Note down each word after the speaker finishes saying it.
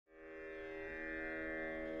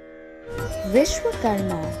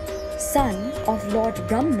Vishwakarma, son of Lord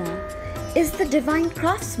Brahma, is the divine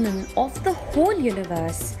craftsman of the whole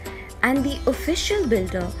universe and the official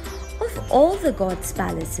builder of all the gods'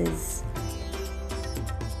 palaces.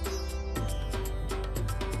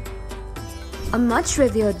 A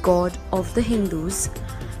much-revered god of the Hindus,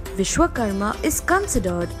 Vishwakarma is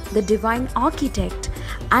considered the divine architect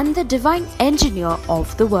and the divine engineer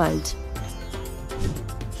of the world.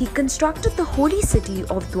 He constructed the holy city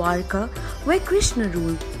of Dwarka where Krishna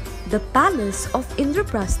ruled, the palace of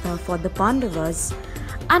Indraprastha for the Pandavas,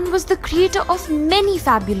 and was the creator of many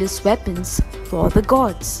fabulous weapons for the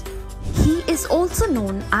gods. He is also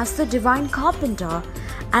known as the divine carpenter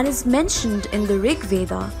and is mentioned in the Rig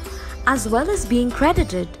Veda, as well as being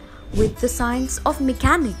credited with the science of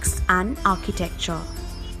mechanics and architecture.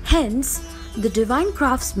 Hence, the divine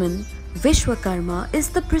craftsman Vishwakarma is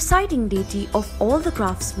the presiding deity of all the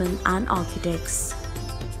craftsmen and architects.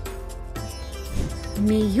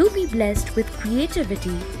 May you be blessed with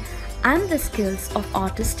creativity and the skills of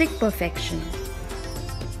artistic perfection.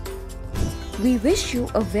 We wish you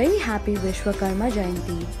a very happy Vishwakarma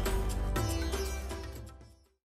Jayanti.